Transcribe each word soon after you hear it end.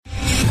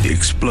The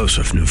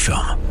explosive new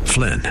film,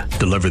 Flynn,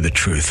 deliver the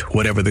truth,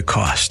 whatever the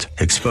cost.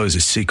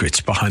 Exposes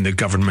secrets behind the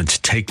government's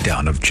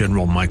takedown of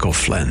General Michael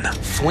Flynn.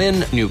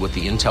 Flynn knew what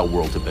the intel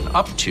world had been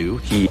up to.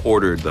 He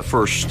ordered the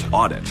first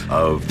audit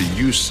of the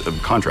use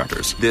of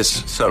contractors.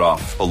 This set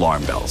off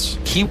alarm bells.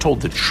 He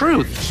told the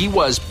truth. He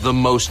was the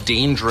most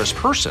dangerous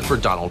person for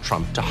Donald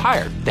Trump to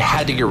hire. They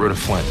had to get rid of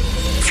Flynn.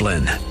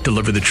 Flynn,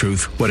 deliver the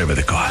truth, whatever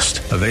the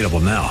cost. Available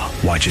now.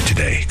 Watch it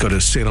today. Go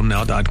to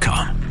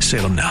salemnow.com.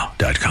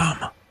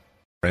 salemnow.com.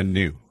 And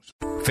news.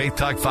 Faith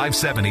Talk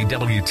 570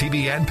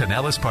 WTBN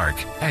Pinellas Park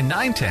and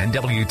 910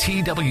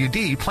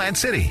 WTWD Plant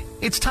City.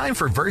 It's time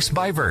for Verse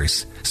by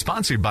Verse,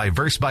 sponsored by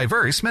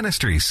Verse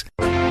Ministries.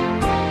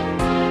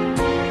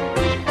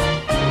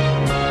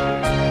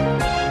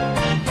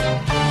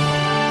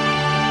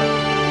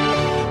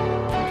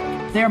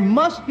 There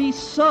must be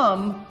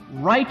some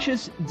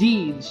righteous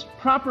deeds,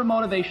 proper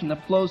motivation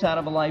that flows out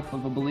of a life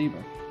of a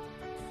believer.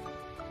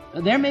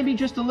 There may be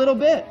just a little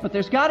bit, but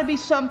there's got to be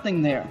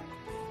something there.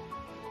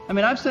 I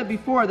mean, I've said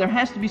before, there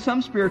has to be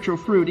some spiritual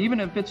fruit, even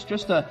if it's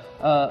just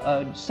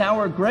a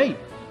sour grape.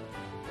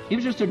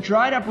 Even just a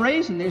dried up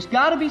raisin, there's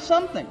got to be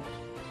something.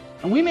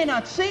 And we may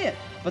not see it,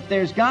 but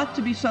there's got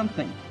to be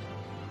something.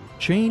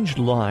 Changed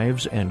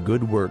lives and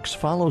good works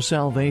follow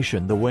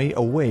salvation the way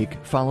a wake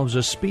follows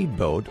a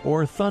speedboat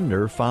or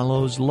thunder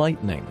follows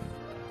lightning.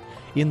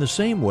 In the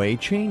same way,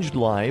 changed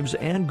lives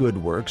and good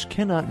works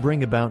cannot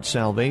bring about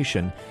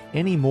salvation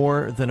any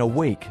more than a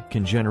wake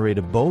can generate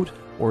a boat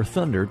or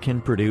thunder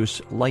can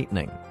produce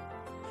lightning.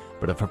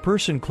 But if a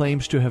person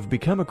claims to have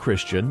become a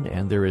Christian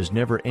and there is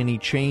never any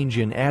change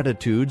in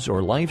attitudes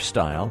or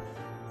lifestyle,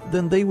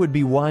 then they would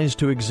be wise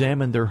to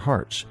examine their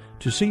hearts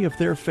to see if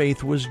their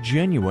faith was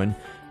genuine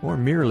or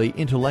merely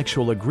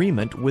intellectual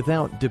agreement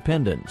without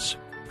dependence.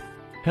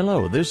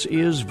 Hello, this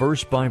is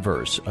Verse by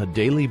Verse, a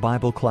daily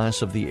Bible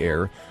class of the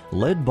air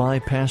led by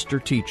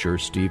pastor-teacher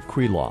Steve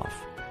Kreloff.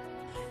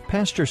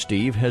 Pastor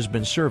Steve has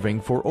been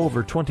serving for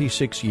over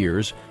 26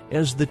 years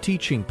as the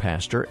teaching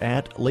pastor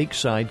at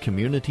Lakeside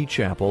Community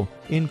Chapel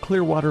in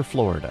Clearwater,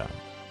 Florida.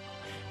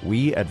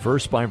 We at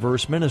Verse by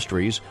Verse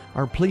Ministries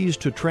are pleased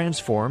to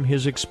transform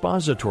his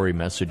expository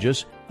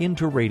messages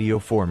into radio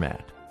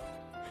format.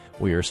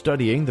 We are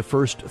studying the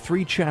first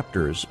 3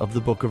 chapters of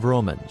the book of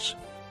Romans.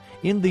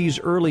 In these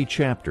early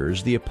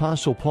chapters, the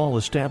Apostle Paul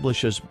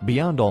establishes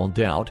beyond all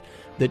doubt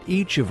that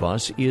each of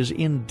us is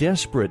in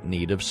desperate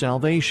need of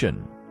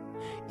salvation.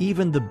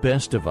 Even the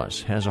best of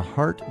us has a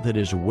heart that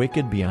is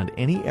wicked beyond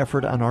any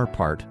effort on our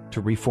part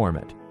to reform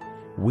it.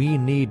 We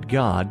need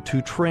God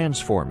to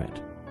transform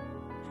it.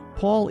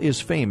 Paul is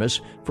famous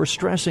for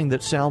stressing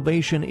that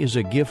salvation is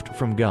a gift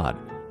from God,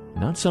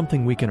 not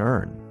something we can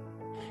earn.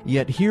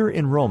 Yet here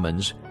in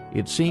Romans,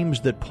 it seems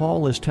that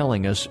Paul is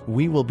telling us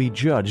we will be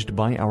judged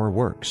by our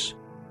works.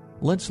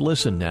 Let's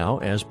listen now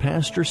as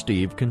Pastor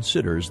Steve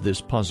considers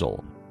this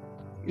puzzle.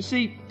 You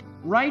see,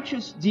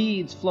 righteous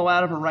deeds flow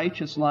out of a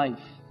righteous life.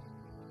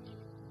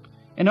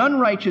 And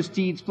unrighteous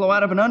deeds flow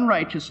out of an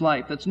unrighteous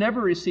life that's never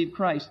received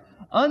Christ.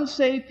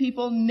 Unsaved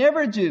people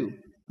never do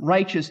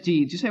righteous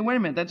deeds. You say, wait a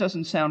minute, that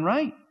doesn't sound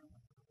right.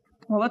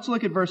 Well, let's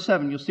look at verse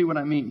 7. You'll see what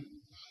I mean.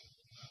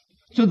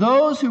 To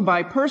those who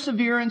by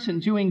perseverance in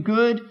doing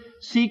good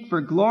seek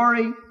for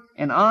glory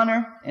and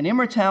honor and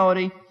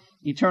immortality,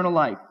 eternal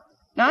life.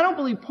 Now, I don't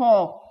believe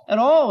Paul at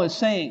all is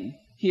saying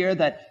here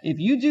that if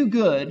you do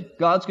good,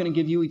 God's going to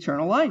give you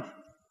eternal life.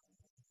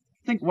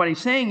 I think what he's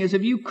saying is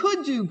if you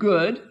could do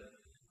good,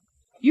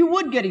 you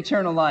would get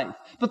eternal life.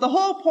 But the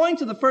whole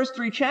point of the first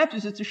 3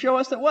 chapters is to show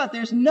us that what?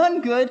 There's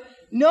none good,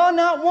 no,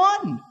 not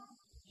one.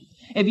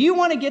 If you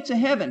want to get to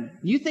heaven,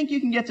 you think you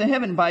can get to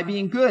heaven by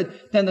being good,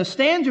 then the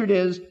standard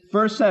is,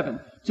 verse 7,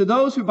 to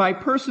those who by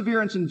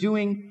perseverance in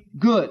doing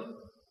good.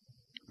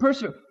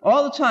 Persevere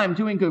all the time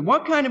doing good.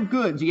 What kind of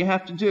good do you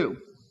have to do?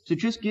 Is it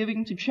just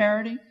giving to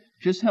charity?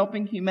 Just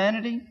helping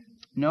humanity?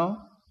 No.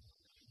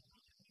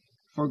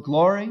 For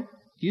glory? Do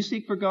you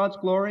seek for God's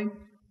glory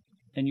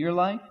in your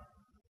life?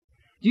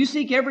 Do you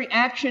seek every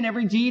action,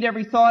 every deed,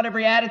 every thought,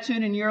 every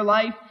attitude in your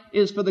life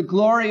is for the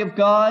glory of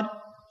God?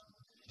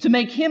 To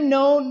make Him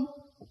known?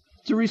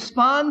 To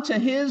respond to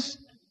His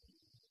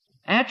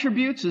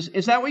attributes?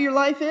 Is that what your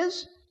life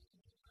is?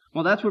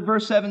 Well, that's what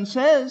verse 7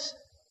 says.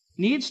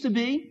 Needs to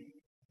be.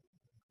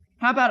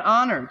 How about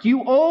honor? Do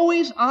you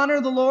always honor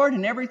the Lord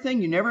in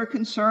everything? You're never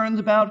concerned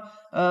about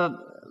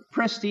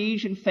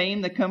prestige and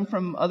fame that come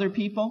from other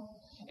people?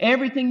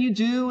 Everything you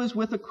do is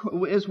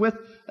with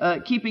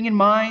keeping in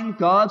mind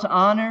God's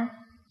honor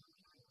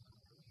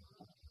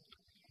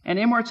and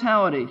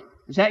immortality.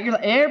 Is that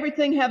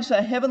everything has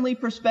a heavenly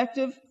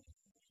perspective?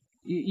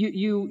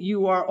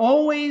 You are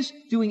always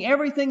doing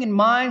everything in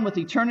mind with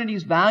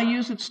eternity's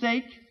values at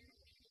stake.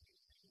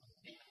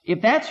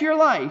 If that's your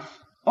life,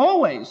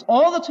 always,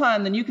 all the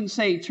time, then you can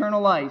say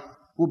eternal life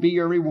will be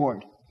your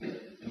reward.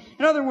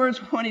 In other words,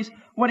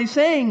 what he's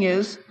saying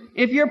is,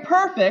 if you're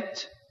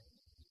perfect,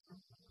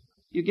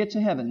 you get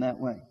to heaven that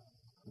way.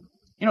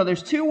 You know,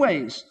 there's 2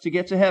 ways to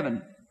get to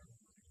heaven.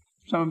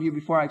 Some of you,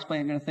 before I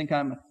explain, are going to think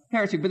I'm a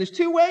heretic, but there's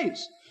 2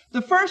 ways.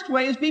 The first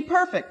way is be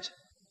perfect.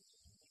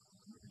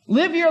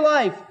 Live your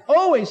life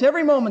always,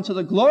 every moment, to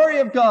the glory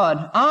of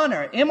God,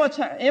 honor,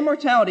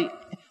 immortality,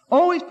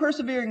 always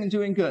persevering and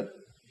doing good.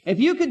 If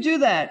you could do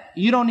that,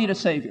 you don't need a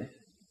Savior.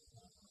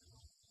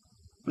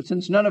 But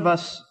since none of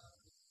us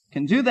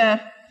can do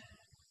that,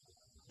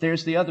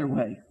 there's the other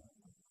way.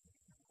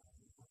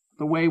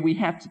 The way we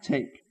have to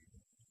take.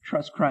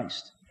 Trust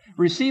Christ.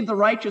 Receive the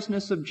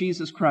righteousness of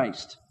Jesus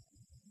Christ.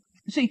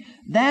 See,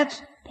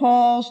 that's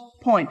Paul's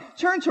point.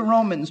 Turn to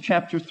Romans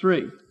chapter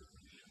 3.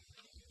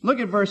 Look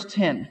at verse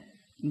 10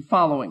 and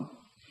following.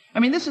 I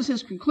mean, this is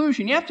his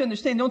conclusion. You have to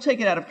understand, don't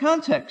take it out of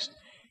context.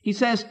 He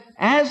says,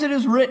 as it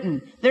is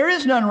written, there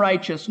is none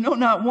righteous, no,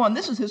 not one.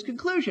 This is his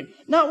conclusion.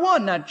 Not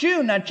one, not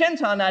Jew, not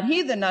Gentile, not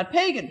heathen, not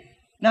pagan,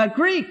 not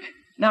Greek,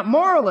 not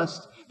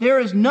moralist. There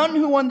is none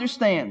who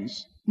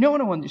understands. No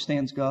one who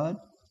understands God,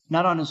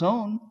 not on his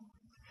own.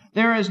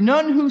 There is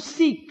none who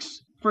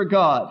seeks for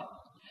God.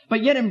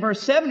 But yet in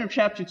verse 7 of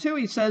chapter 2,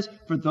 he says,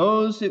 for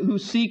those who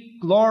seek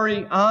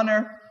glory,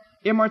 honor,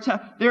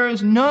 immortality, there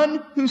is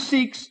none who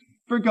seeks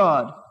for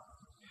God.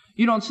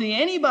 You don't see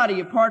anybody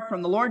apart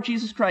from the Lord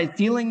Jesus Christ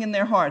dealing in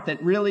their heart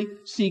that really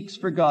seeks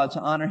for God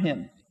to honor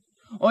Him.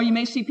 Or you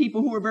may see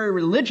people who are very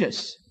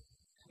religious,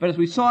 but as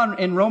we saw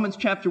in Romans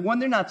chapter 1,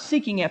 they're not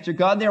seeking after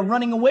God, they're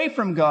running away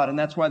from God, and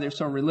that's why they're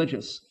so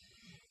religious.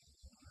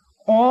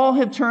 All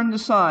have turned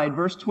aside,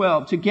 verse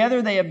 12.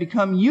 Together they have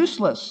become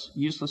useless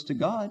to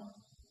God.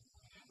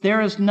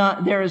 There is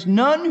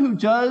none who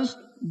does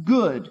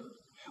good.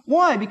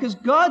 Why? Because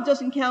God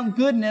doesn't count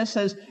goodness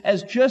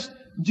as just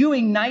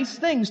doing nice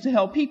things to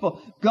help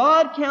people.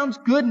 God counts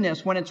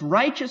goodness when it's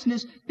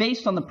righteousness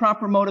based on the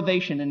proper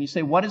motivation. And you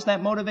say, what is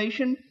that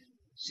motivation?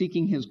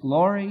 Seeking His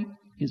glory,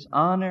 His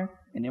honor,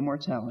 and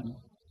immortality.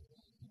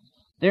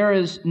 There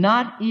is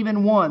not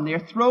even one. Their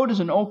throat is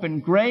an open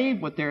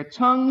grave. With their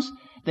tongues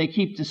they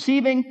keep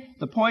deceiving.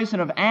 The poison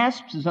of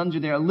asps is under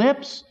their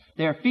lips.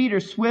 Their feet are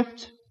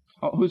swift,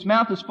 whose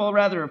mouth is full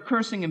rather of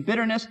cursing and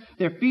bitterness.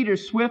 Their feet are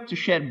swift to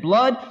shed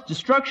blood.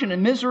 Destruction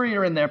and misery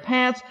are in their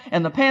paths,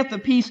 and the path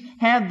of peace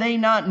have they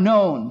not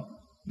known.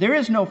 There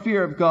is no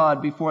fear of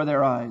God before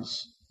their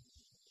eyes.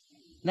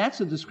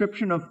 That's a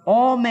description of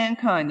all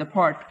mankind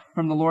apart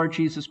from the Lord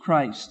Jesus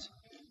Christ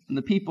and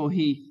the people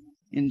He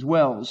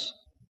indwells.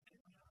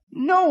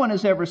 No one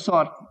has ever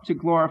sought to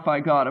glorify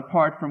God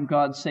apart from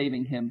God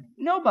saving him.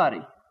 Nobody.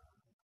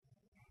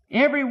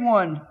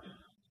 Everyone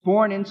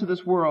born into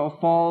this world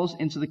falls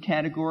into the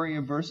category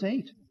of verse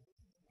 8.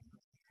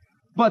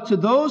 But to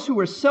those who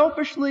are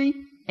selfishly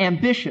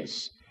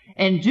ambitious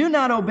and do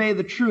not obey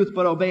the truth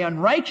but obey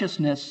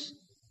unrighteousness,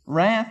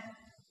 wrath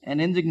and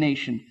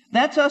indignation.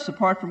 That's us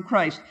apart from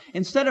Christ.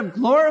 Instead of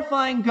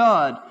glorifying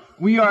God,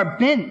 we are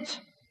bent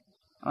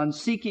on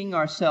seeking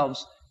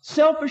ourselves,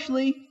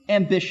 selfishly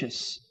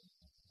ambitious.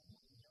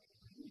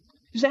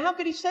 You say, how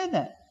could he say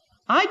that?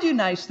 I do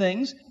nice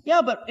things.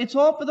 Yeah, but it's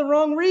all for the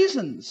wrong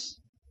reasons.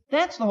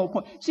 That's the whole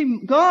point. See,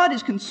 God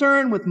is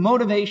concerned with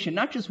motivation,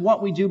 not just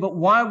what we do, but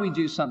why we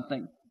do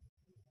something.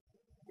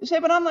 You say,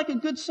 but I'm like a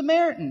good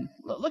Samaritan.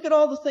 Look at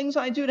all the things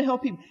I do to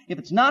help people. If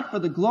it's not for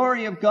the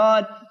glory of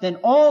God, then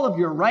all of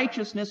your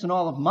righteousness and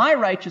all of my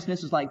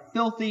righteousness is like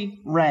filthy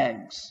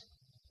rags.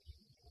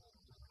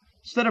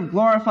 Instead of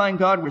glorifying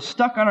God, we're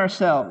stuck on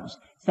ourselves.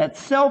 It's that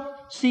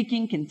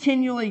self-seeking,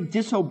 continually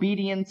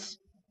disobedience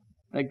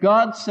that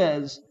God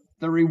says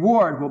the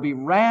reward will be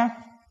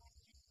wrath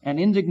and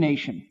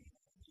indignation.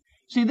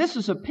 See, this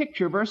is a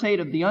picture, verse 8,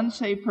 of the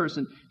unsaved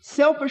person,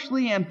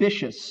 selfishly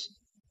ambitious,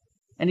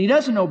 and he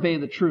doesn't obey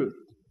the truth.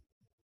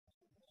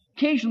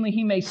 Occasionally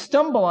he may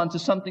stumble onto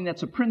something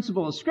that's a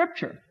principle of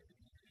Scripture.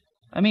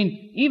 I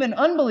mean, even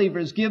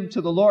unbelievers give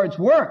to the Lord's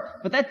work,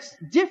 but that's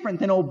different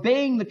than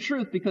obeying the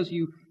truth because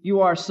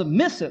you are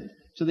submissive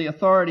to the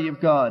authority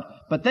of God.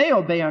 But they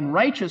obey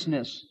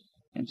unrighteousness,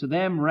 and to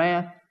them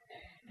wrath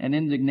and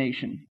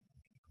indignation.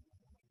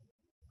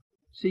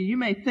 See, you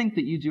may think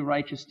that you do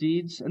righteous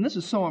deeds, and this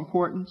is so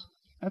important.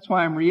 That's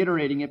why I'm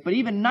reiterating it. But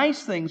even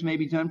nice things may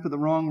be done for the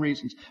wrong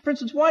reasons. For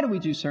instance, why do we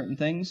do certain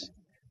things?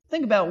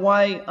 Think about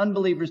why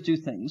unbelievers do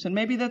things. And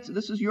maybe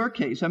this is your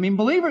case. I mean,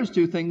 believers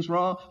do things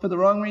wrong for the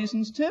wrong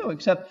reasons too,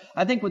 except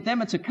I think with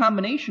them it's a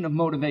combination of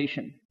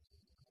motivation.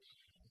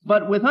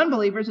 But with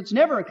unbelievers, it's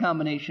never a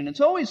combination. It's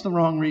always the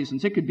wrong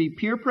reasons. It could be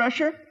peer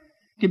pressure.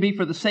 It could be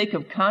for the sake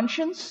of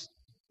conscience.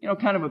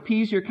 Kind of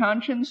appease your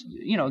conscience.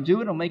 Do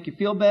it. It'll make you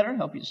feel better,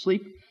 help you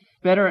sleep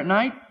better at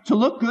night. To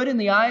look good in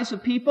the eyes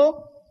of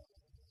people.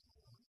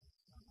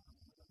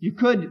 You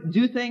could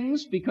do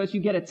things because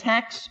you get a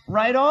tax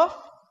write-off,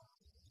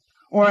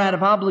 or out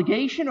of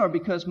obligation, or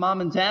because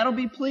mom and dad will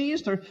be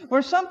pleased,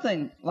 or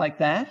something like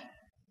that.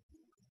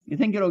 You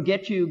think it'll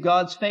get you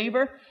God's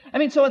favor? I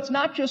mean, so it's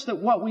not just that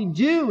what we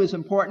do is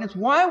important, it's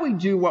why we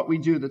do what we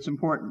do that's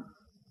important.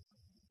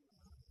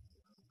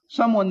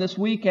 Someone this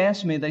week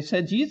asked me, they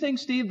said, do you think,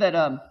 Steve,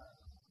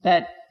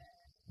 that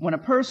when a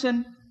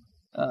person,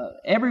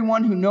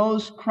 everyone who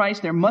knows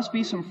Christ, there must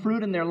be some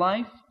fruit in their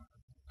life?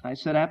 I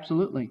said,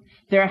 absolutely.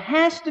 There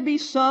has to be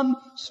some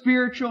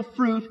spiritual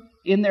fruit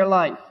in their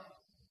life.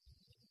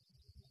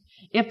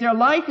 If their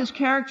life is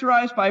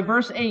characterized by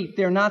verse 8,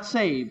 they're not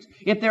saved.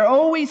 If they're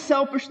always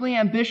selfishly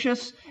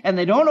ambitious and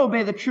they don't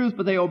obey the truth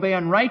but they obey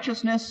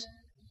unrighteousness,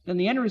 then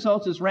the end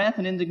result is wrath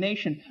and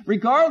indignation,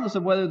 regardless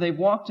of whether they've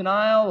walked an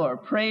aisle or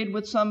prayed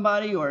with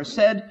somebody or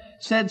said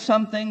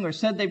something or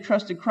said they've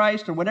trusted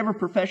Christ or whatever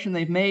profession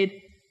they've made.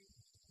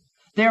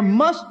 There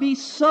must be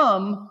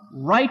some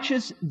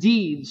righteous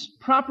deeds,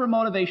 proper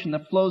motivation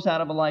that flows out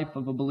of a life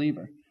of a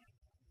believer.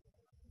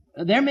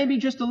 There may be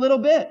just a little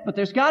bit, but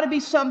there's got to be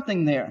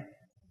something there.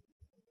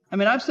 I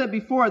mean, I've said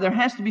before, there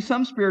has to be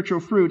some spiritual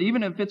fruit,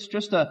 even if it's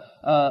just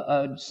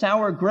a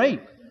sour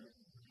grape.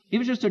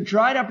 Even just a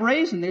dried up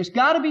raisin, there's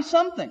got to be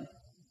something.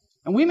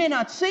 And we may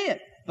not see it,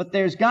 but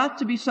there's got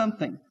to be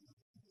something.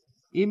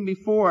 Even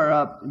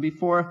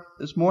before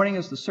this morning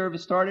as the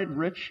service started,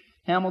 Rich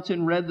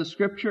Hamilton read the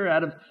scripture,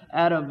 out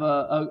of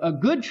a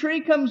good tree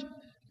comes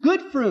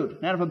good fruit,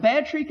 and out of a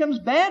bad tree comes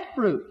bad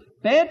fruit.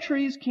 Bad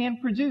trees can't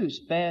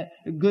produce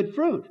good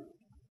fruit.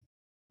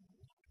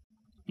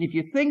 If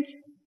you think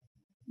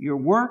your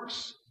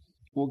works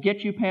will get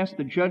you past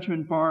the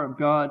judgment bar of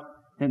God,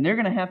 then they're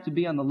going to have to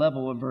be on the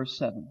level of verse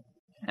 7.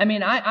 I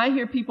mean, I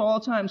hear people all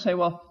the time say,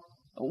 well,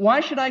 why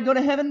should I go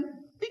to heaven?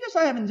 Because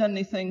I haven't done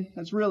anything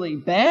that's really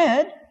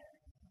bad.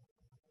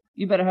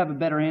 You better have a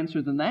better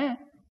answer than that.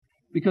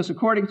 Because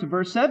according to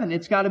verse 7,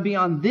 it's got to be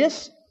on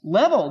this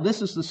level.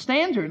 This is the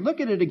standard.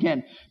 Look at it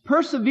again.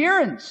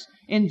 Perseverance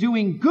in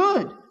doing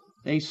good.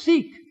 They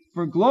seek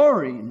for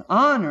glory and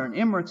honor and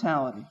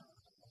immortality.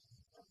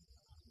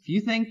 If you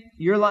think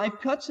your life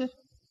cuts it,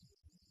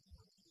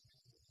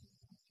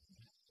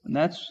 and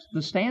that's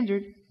the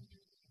standard.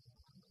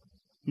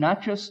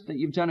 Not just that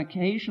you've done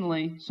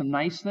occasionally some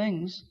nice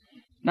things.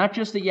 Not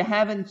just that you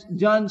haven't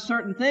done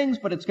certain things,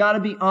 but it's got to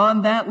be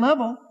on that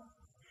level.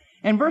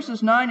 And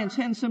verses 9 and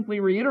 10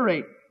 simply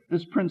reiterate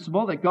this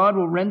principle that God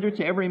will render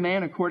to every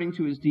man according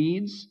to his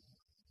deeds.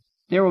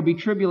 There will be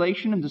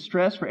tribulation and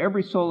distress for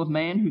every soul of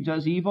man who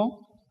does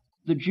evil,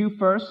 the Jew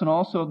first and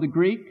also of the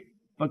Greek,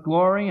 but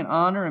glory and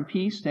honor and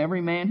peace to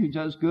every man who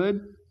does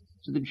good,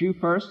 to the Jew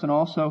first and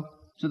also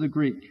to the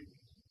Greek.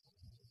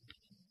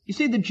 You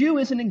see, the Jew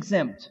isn't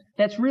exempt.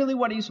 That's really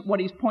what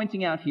he's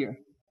pointing out here.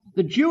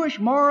 The Jewish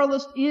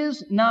moralist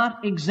is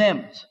not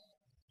exempt.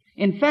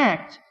 In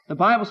fact, the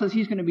Bible says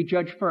he's going to be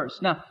judged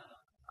first. Now,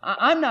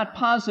 I'm not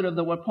positive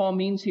that what Paul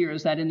means here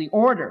is that in the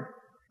order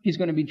he's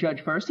going to be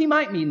judged first. He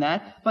might mean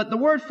that, but the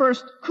word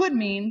first could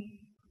mean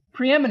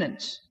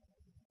preeminence.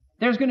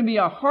 There's going to be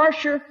a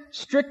harsher,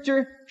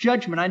 stricter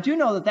judgment. I do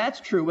know that that's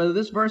true. Whether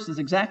this verse is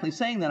exactly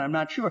saying that, I'm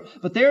not sure.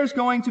 But there's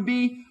going to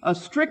be a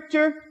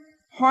stricter,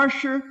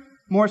 harsher,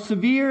 more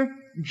severe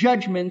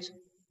judgment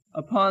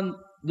upon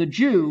the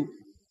Jew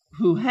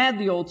who had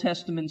the Old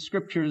Testament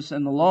scriptures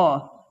and the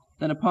law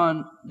than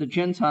upon the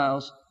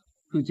Gentiles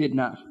who did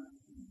not.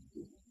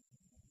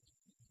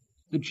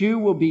 The Jew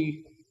will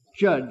be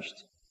judged.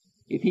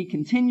 If he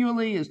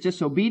continually is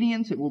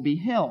disobedient, it will be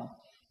hell.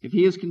 If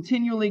he is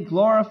continually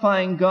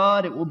glorifying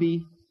God, it will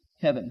be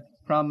heaven.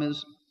 Problem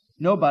is,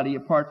 nobody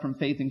apart from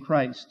faith in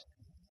Christ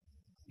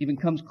even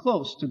comes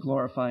close to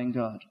glorifying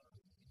God.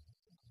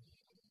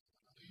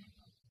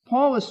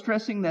 Paul is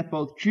stressing that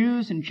both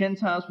Jews and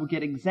Gentiles will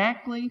get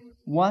exactly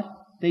what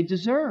they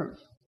deserve.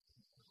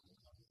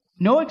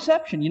 No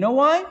exception. You know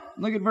why?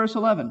 Look at verse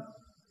 11.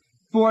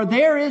 For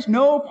there is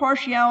no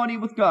partiality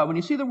with God. When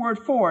you see the word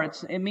for,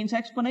 it means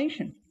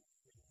explanation.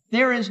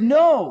 There is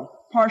no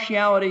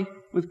partiality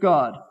with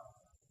God.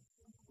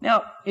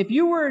 Now, if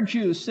you were a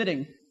Jew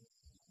sitting,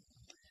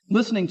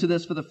 listening to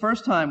this for the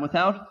first time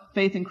without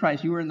faith in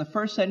Christ, you were in the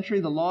first century,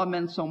 the law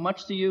meant so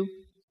much to you.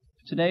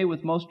 Today,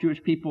 with most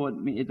Jewish people,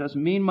 it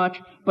doesn't mean much.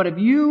 But if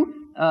you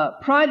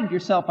prided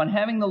yourself on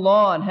having the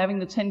law and having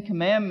the Ten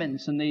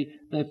Commandments and the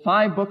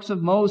 5 books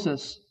of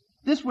Moses,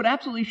 this would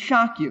absolutely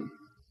shock you.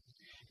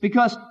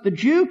 Because the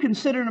Jew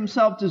considered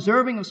himself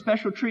deserving of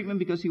special treatment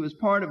because he was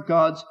part of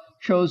God's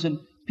chosen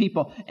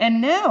people.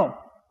 And now,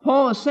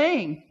 Paul is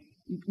saying,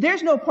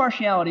 there's no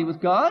partiality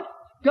with God.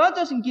 God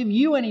doesn't give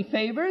you any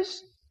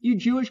favors, you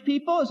Jewish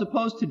people, as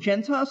opposed to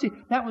Gentiles. See,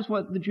 that was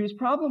what the Jews'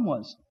 problem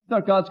was. They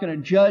thought God's going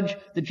to judge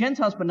the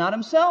Gentiles, but not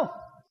himself.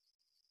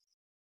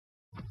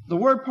 The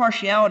word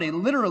partiality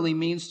literally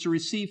means to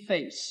receive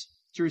face.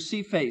 To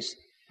receive face.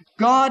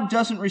 God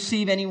doesn't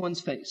receive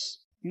anyone's face.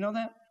 You know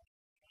that?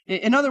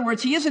 In other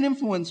words, he isn't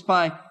influenced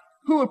by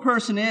who a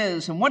person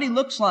is and what he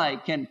looks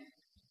like and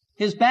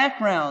his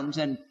background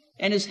and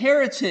his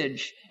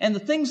heritage and the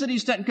things that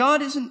he's done.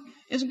 God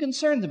isn't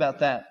concerned about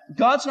that.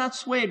 God's not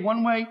swayed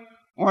one way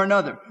or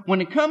another.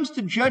 When it comes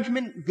to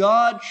judgment,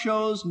 God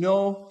shows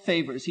no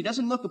favors. He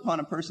doesn't look upon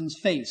a person's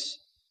face.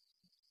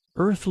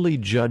 Earthly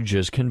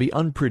judges can be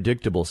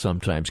unpredictable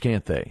sometimes,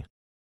 can't they?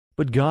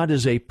 But God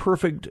is a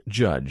perfect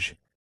judge.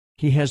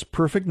 He has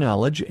perfect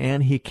knowledge,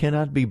 and he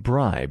cannot be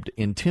bribed,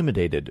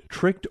 intimidated,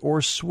 tricked,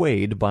 or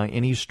swayed by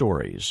any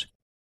stories.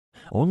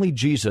 Only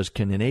Jesus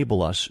can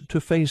enable us to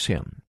face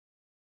him.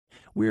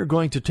 We are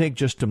going to take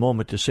just a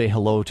moment to say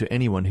hello to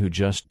anyone who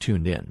just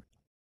tuned in.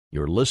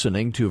 You're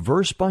listening to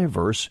Verse by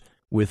Verse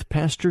with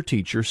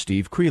Pastor-Teacher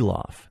Steve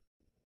Kreloff.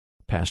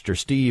 Pastor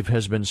Steve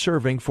has been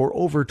serving for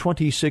over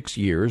 26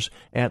 years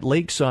at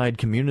Lakeside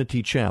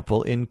Community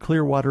Chapel in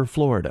Clearwater,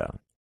 Florida.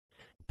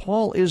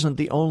 Paul isn't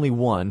the only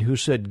one who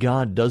said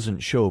God doesn't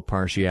show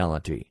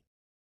partiality.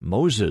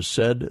 Moses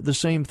said the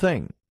same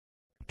thing.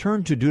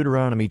 Turn to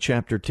Deuteronomy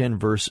chapter 10,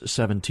 verse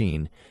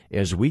 17,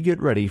 as we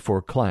get ready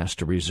for class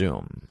to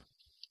resume.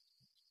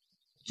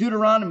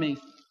 Deuteronomy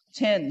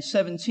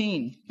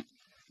 10:17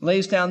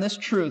 lays down this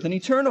truth,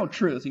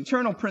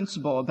 eternal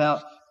principle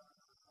about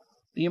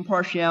the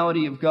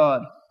impartiality of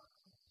God.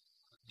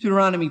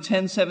 Deuteronomy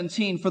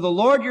 10:17, "For the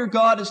Lord your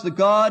God is the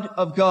God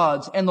of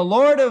gods, and the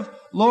Lord of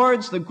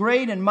lords, the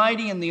great and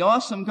mighty and the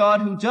awesome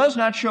God, who does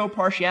not show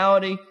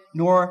partiality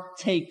nor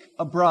take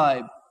a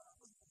bribe."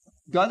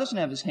 God doesn't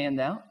have his hand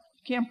out.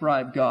 You can't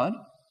bribe God. In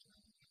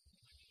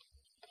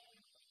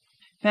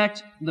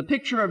fact, the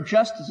picture of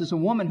justice is a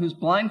woman who's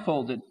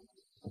blindfolded.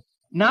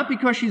 Not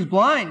because she's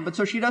blind, but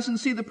so she doesn't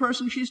see the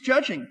person she's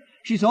judging.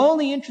 She's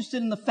only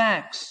interested in the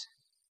facts,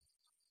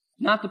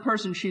 not the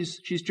person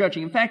she's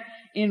judging. In fact,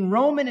 in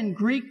Roman and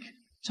Greek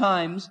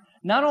times,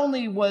 not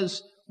only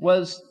was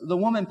the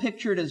woman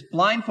pictured as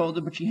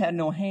blindfolded, but she had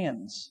no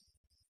hands.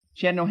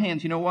 She had no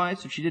hands. You know why?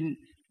 So she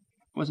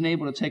wasn't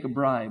able to take a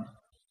bribe.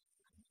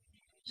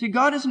 See,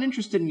 God isn't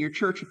interested in your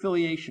church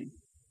affiliation.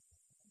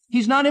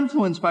 He's not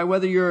influenced by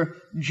whether you're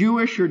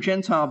Jewish or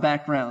Gentile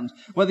background,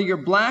 whether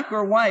you're black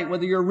or white,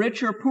 whether you're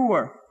rich or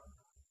poor.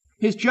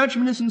 His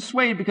judgment isn't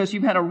swayed because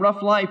you've had a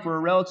rough life or a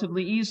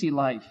relatively easy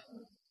life.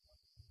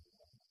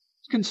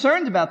 He's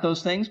concerned about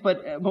those things,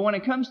 but when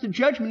it comes to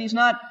judgment,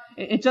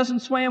 it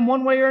doesn't sway him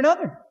one way or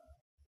another.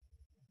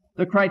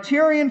 The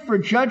criterion for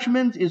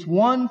judgment is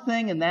one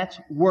thing, and that's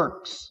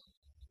works.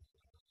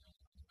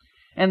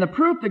 And the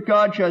proof that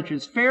God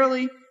judges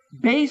fairly,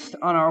 based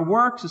on our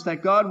works, is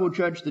that God will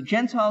judge the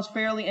Gentiles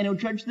fairly, and he'll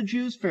judge the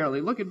Jews fairly.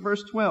 Look at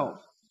verse 12.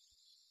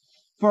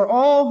 "For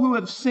all who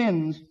have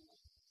sinned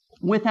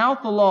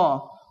without the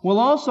law will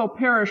also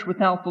perish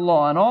without the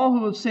law, and all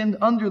who have sinned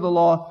under the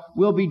law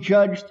will be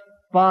judged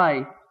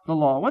by the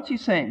law." What's he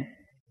saying?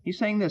 He's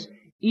saying this: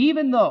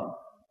 even though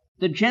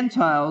the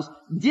Gentiles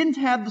didn't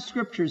have the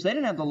Scriptures, they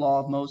didn't have the law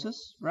of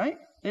Moses, right?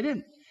 They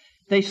didn't.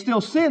 They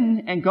still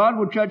sinned, and God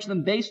will judge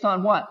them based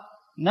on what?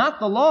 Not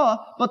the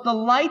law, but the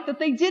light that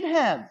they did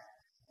have.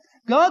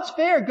 God's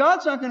fair.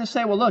 God's not going to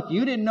say, well, look,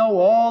 you didn't know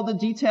all the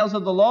details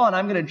of the law, and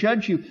I'm going to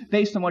judge you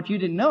based on what you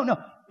didn't know. No,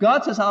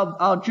 God says,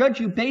 I'll judge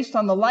you based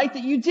on the light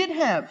that you did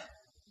have.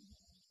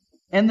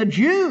 And the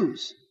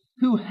Jews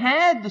who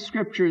had the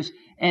Scriptures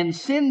and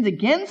sinned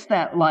against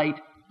that light,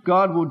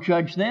 God will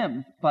judge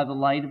them by the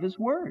light of His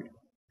Word.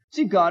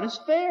 See, God is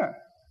fair.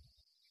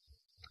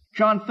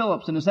 John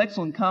Phillips, in his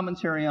excellent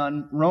commentary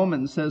on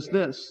Romans, says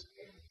this: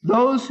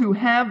 "Those who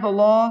have the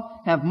law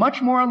have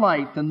much more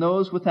light than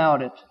those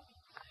without it.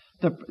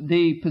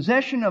 The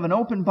possession of an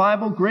open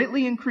Bible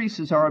greatly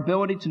increases our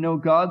ability to know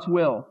God's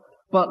will.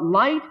 But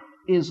light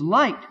is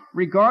light,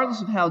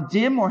 regardless of how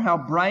dim or how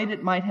bright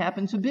it might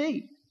happen to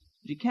be."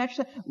 Did you catch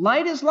that?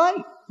 Light is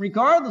light,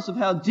 regardless of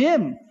how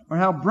dim or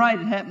how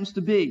bright it happens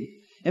to be.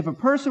 If a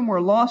person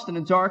were lost in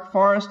a dark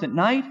forest at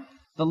night,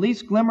 the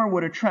least glimmer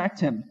would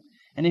attract him.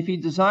 And if he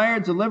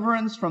desired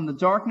deliverance from the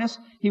darkness,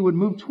 he would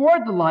move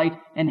toward the light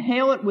and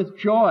hail it with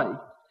joy.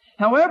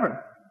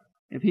 However,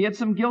 if he had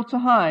some guilt to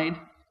hide,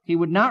 he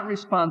would not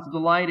respond to the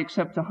light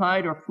except to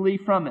hide or flee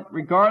from it,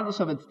 regardless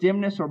of its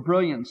dimness or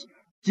brilliance.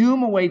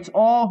 Doom awaits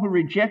all who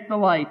reject the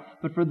light,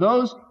 but for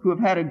those who have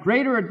had a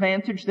greater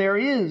advantage, there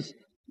is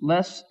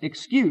less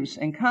excuse,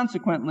 and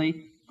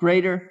consequently,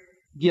 greater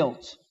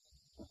guilt.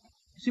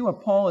 See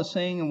what Paul is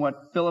saying and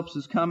what Phillips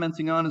is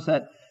commenting on is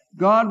that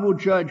God will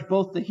judge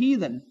both the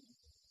heathen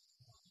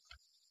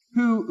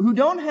who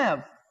don't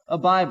have a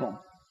Bible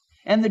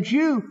and the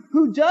Jew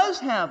who does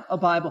have a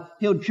Bible.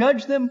 He'll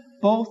judge them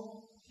both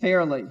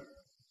fairly.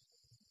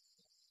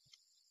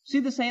 See,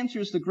 this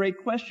answers the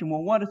great question.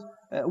 Well,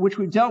 which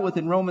we've dealt with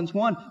in Romans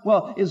 1.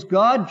 Well, is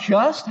God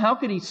just? How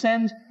could He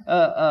send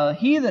a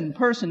heathen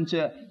person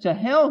to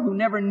hell who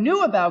never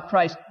knew about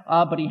Christ?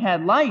 But he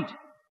had light.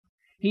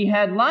 He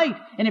had light.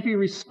 And if he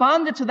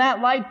responded to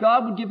that light,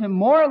 God would give him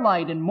more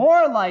light and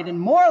more light and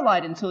more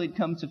light until he'd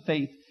come to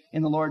faith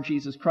in the Lord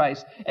Jesus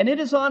Christ. And it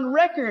is on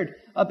record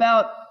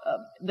about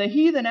the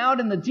heathen out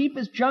in the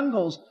deepest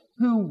jungles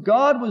who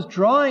God was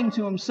drawing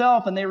to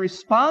Himself, and they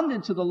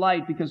responded to the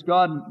light because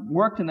God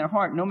worked in their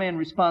heart. No man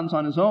responds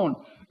on his own.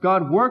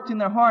 God worked in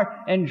their heart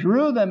and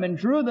drew them and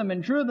drew them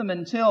and drew them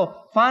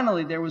until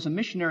finally there was a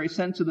missionary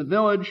sent to the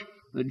village,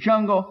 the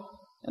jungle,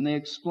 and they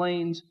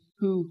explained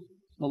who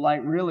the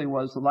light really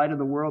was, the light of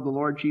the world, the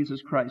Lord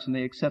Jesus Christ, and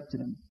they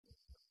accepted Him.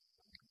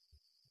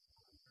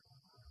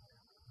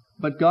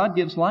 But God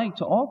gives light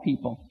to all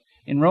people.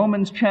 In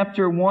Romans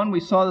chapter 1,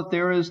 we saw that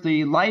there is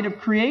the light of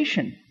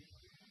creation,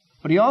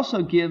 but He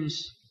also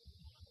gives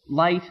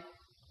light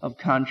of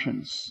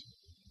conscience.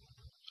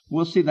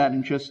 We'll see that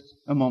in just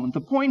a moment.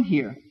 The point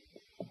here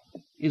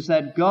is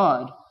that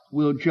God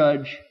will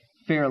judge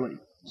fairly.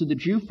 To the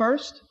Jew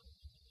first,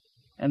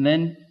 and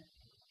then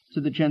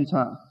to the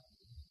Gentile.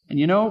 And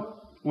you know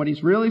what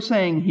He's really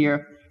saying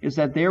here? is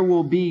that there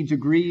will be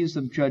degrees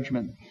of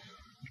judgment.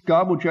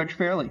 God will judge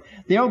fairly.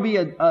 There'll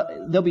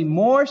be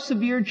more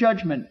severe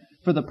judgment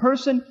for the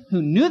person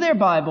who knew their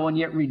Bible and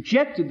yet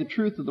rejected the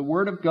truth of the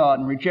Word of God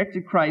and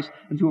rejected Christ,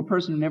 and to a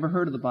person who never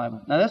heard of the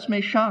Bible. Now, this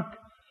may shock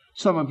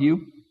some of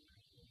you,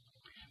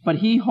 but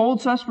He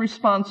holds us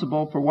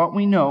responsible for what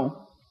we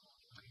know,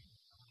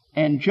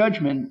 and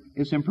judgment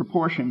is in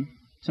proportion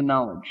to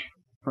knowledge.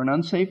 For an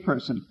unsaved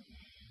person,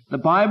 the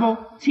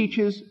Bible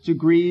teaches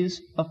degrees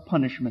of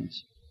punishment.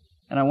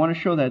 And I want to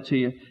show that to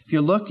you. If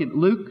you look at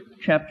Luke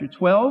chapter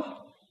 12,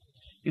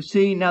 you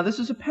see, now this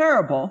is a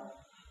parable,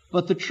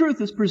 but the truth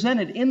is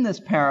presented in this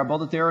parable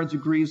that there are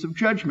degrees of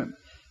judgment.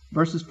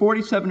 Verses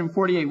 47 and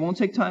 48. Won't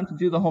take time to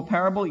do the whole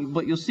parable,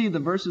 but you'll see the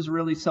verses are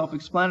really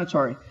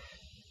self-explanatory.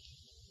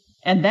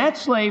 And that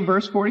slave,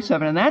 verse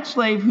 47, and that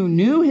slave who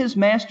knew his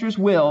master's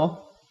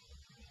will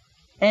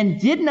and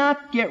did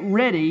not get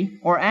ready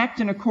or act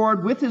in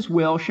accord with his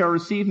will shall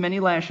receive many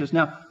lashes.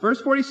 Now,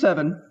 verse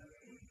 47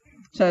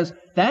 says,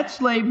 that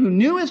slave who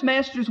knew his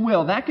master's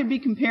will, that could be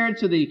compared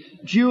to the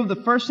Jew of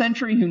the first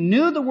century who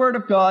knew the Word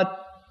of God,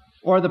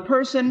 or the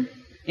person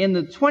in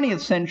the 20th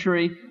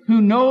century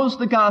who knows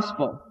the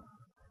gospel.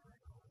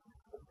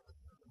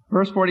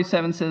 Verse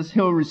 47 says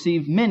he'll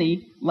receive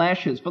many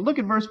lashes. But look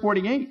at verse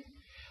 48.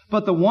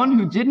 But the one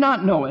who did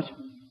not know it,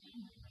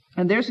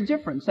 and there's a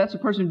difference. That's the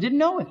person who didn't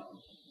know it,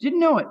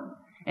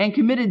 and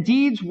committed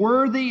deeds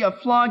worthy of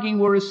flogging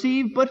will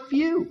receive but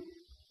few.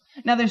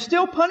 Now there's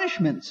still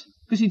punishments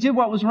because he did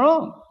what was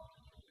wrong.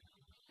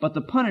 But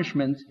the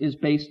punishment is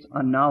based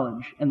on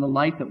knowledge and the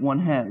light that one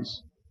has.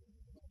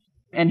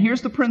 And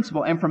here's the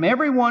principle. And from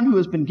everyone who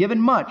has been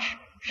given much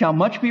shall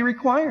much be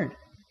required.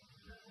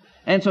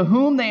 And to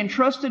whom they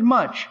entrusted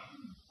much,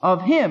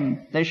 of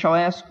him they shall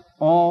ask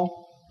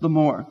all the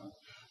more.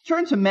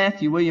 Turn to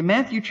Matthew, will you?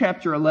 Matthew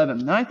chapter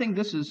 11. And I think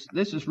this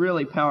is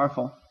really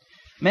powerful.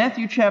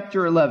 Matthew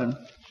chapter 11.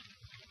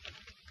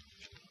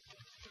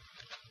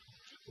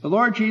 The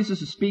Lord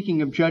Jesus is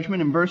speaking of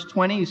judgment. In verse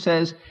 20, he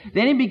says,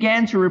 then he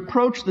began to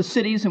reproach the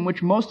cities in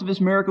which most of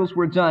his miracles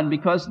were done,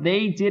 because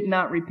they did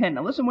not repent.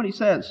 Now listen what he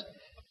says.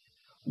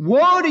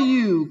 Woe to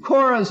you,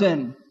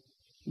 Chorazin!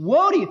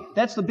 Woe to you!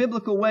 That's the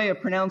biblical way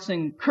of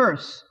pronouncing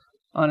curse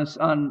on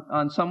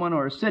someone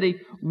or a city.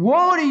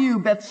 Woe to you,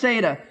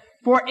 Bethsaida!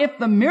 For if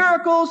the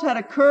miracles had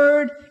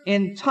occurred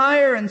in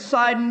Tyre and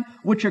Sidon,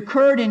 which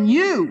occurred in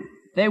you,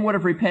 they would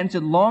have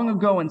repented long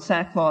ago in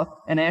sackcloth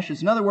and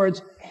ashes. In other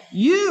words,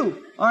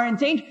 you are in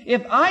danger.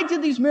 If I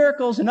did these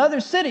miracles in other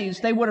cities,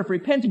 they would have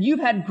repented. You've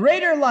had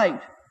greater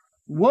light.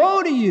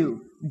 Woe to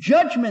you!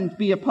 Judgment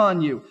be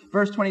upon you.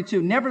 Verse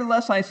 22,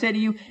 nevertheless I say to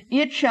you,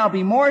 it shall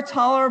be more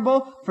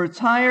tolerable for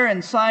Tyre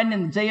and Sidon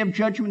in the day of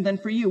judgment than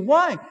for you.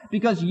 Why?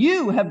 Because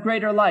you have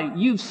greater light.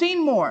 You've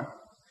seen more.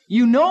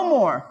 You know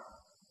more.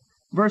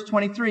 Verse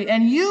 23,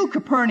 and you,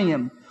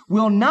 Capernaum,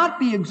 will not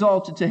be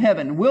exalted to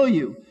heaven, will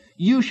you?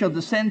 You shall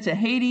descend to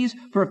Hades,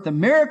 for if the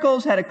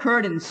miracles had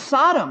occurred in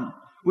Sodom,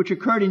 which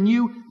occurred in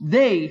you,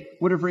 they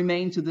would have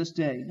remained to this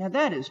day. Now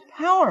that is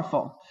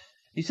powerful.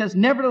 He says,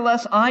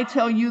 nevertheless, I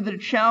tell you that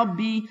it shall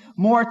be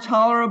more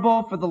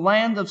tolerable for the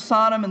land of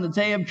Sodom in the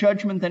day of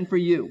judgment than for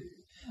you.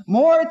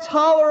 More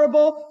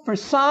tolerable for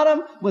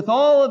Sodom with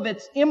all of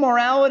its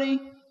immorality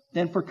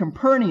than for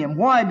Capernaum.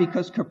 Why?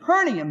 Because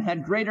Capernaum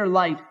had greater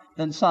light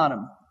than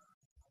Sodom.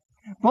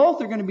 Both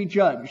are going to be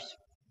judged.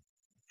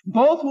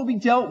 Both will be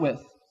dealt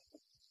with.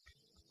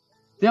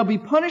 There'll be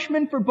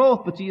punishment for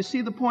both, but do you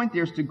see the point?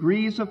 There's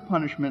degrees of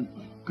punishment.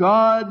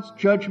 God's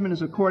judgment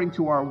is according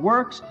to our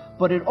works,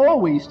 but it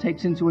always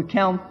takes into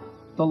account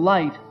the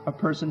light a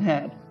person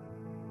had.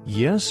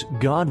 Yes,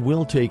 God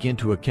will take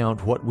into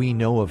account what we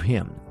know of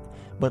Him.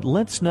 But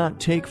let's not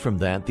take from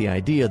that the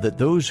idea that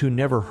those who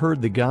never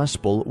heard the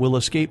gospel will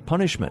escape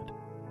punishment.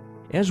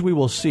 As we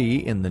will see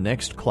in the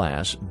next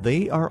class,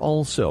 they are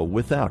also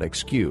without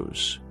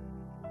excuse.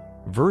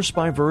 Verse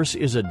by Verse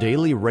is a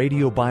daily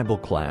radio Bible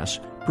class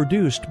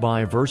produced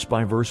by Verse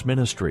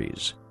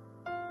Ministries.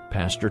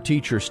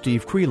 Pastor-teacher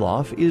Steve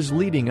Kreloff is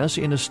leading us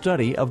in a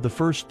study of the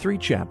first 3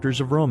 chapters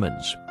of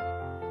Romans.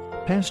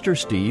 Pastor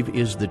Steve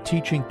is the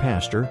teaching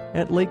pastor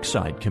at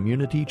Lakeside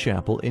Community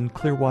Chapel in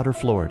Clearwater,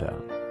 Florida.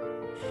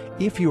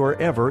 If you are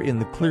ever in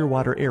the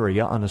Clearwater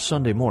area on a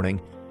Sunday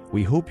morning,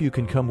 we hope you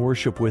can come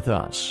worship with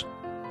us.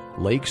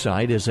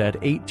 Lakeside is at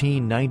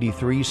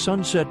 1893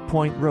 Sunset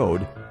Point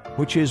Road,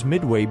 which is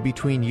midway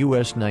between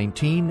US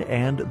 19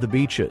 and the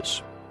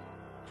beaches.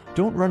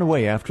 Don't run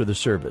away after the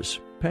service.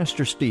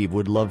 Pastor Steve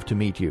would love to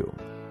meet you.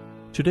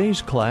 Today's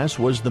class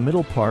was the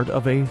middle part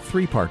of a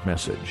 3-part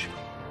message.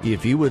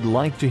 If you would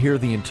like to hear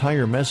the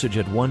entire message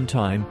at one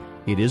time,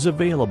 it is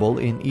available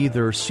in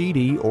either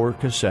CD or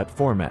cassette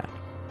format.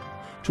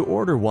 To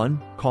order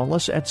one, call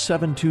us at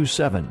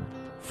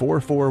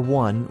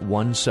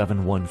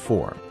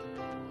 727-441-1714.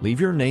 Leave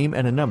your name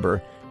and a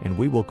number, and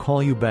we will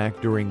call you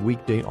back during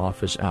weekday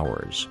office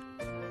hours.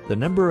 The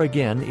number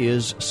again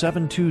is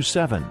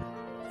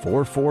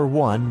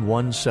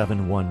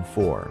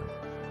 727-441-1714.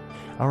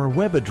 Our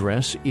web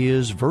address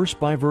is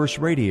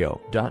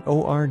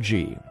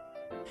versebyverseradio.org.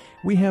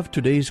 We have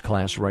today's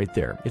class right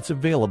there. It's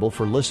available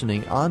for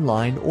listening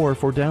online or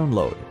for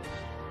download.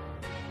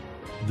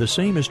 The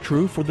same is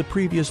true for the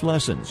previous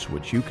lessons,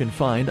 which you can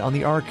find on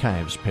the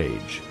archives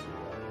page.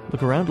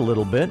 Look around a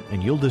little bit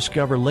and you'll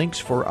discover links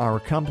for our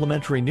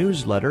complimentary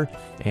newsletter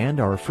and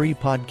our free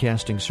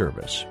podcasting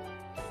service.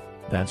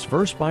 That's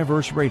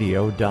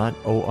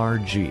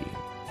versebyverseradio.org.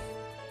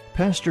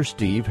 Pastor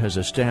Steve has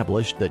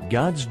established that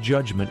God's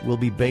judgment will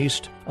be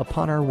based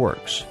upon our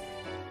works.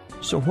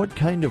 So what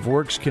kind of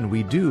works can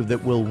we do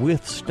that will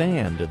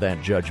withstand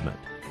that judgment?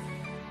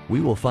 We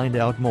will find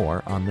out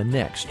more on the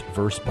next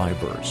Verse by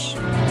Verse.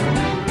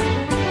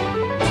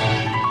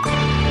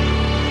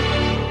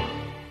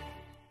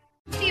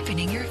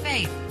 Deepening your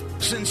faith.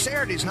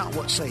 Sincerity is not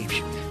what saves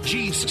you.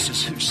 Jesus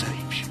is who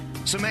saves you.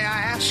 So may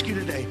I ask you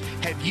today,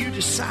 have you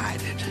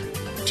decided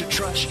to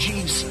trust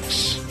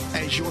Jesus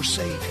as your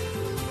Savior?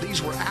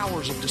 These were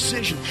hours of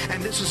decision,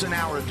 and this is an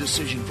hour of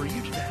decision for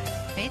you today.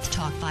 Faith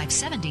Talk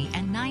 570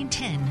 and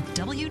 910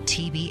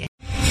 WTBA.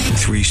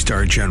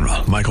 3-star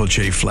General Michael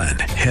J. Flynn,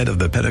 head of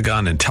the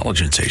Pentagon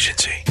Intelligence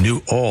Agency,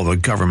 knew all the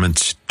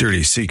government's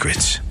dirty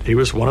secrets. He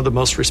was one of the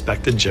most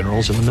respected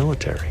generals in the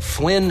military.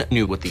 Flynn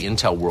knew what the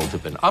intel world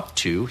had been up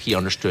to. He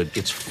understood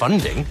its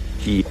funding.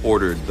 He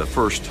ordered the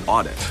first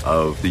audit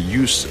of the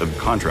use of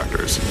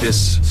contractors.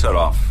 This set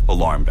off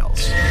alarm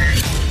bells.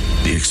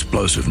 The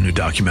explosive new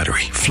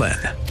documentary, Flynn,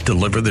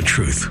 Deliver the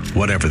Truth,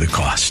 Whatever the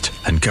Cost,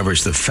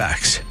 uncovers the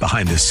facts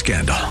behind this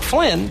scandal.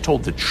 Flynn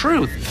told the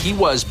truth. He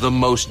was the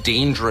most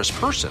dangerous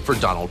person for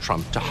Donald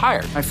Trump to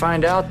hire. I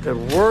find out the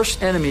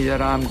worst enemy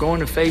that I'm going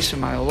to face in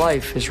my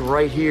life is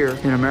right here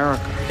in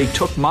America. They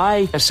took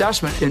my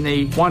assessment and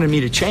they wanted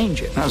me to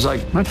change it. And I was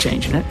like, I'm not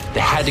changing it.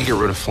 They had to get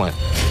rid of Flynn.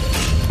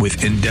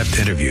 With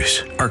in-depth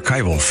interviews,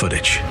 archival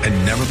footage,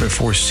 and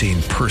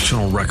never-before-seen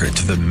personal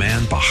records of the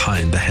man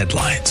behind the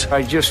headlines.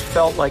 I just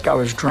felt like I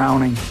was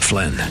drowning.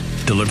 Flynn,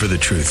 Deliver the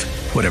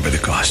Truth, Whatever the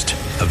Cost.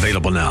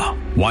 Available now.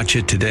 Watch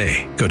it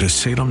today. Go to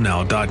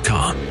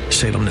salemnow.com.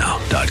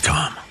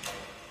 salemnow.com.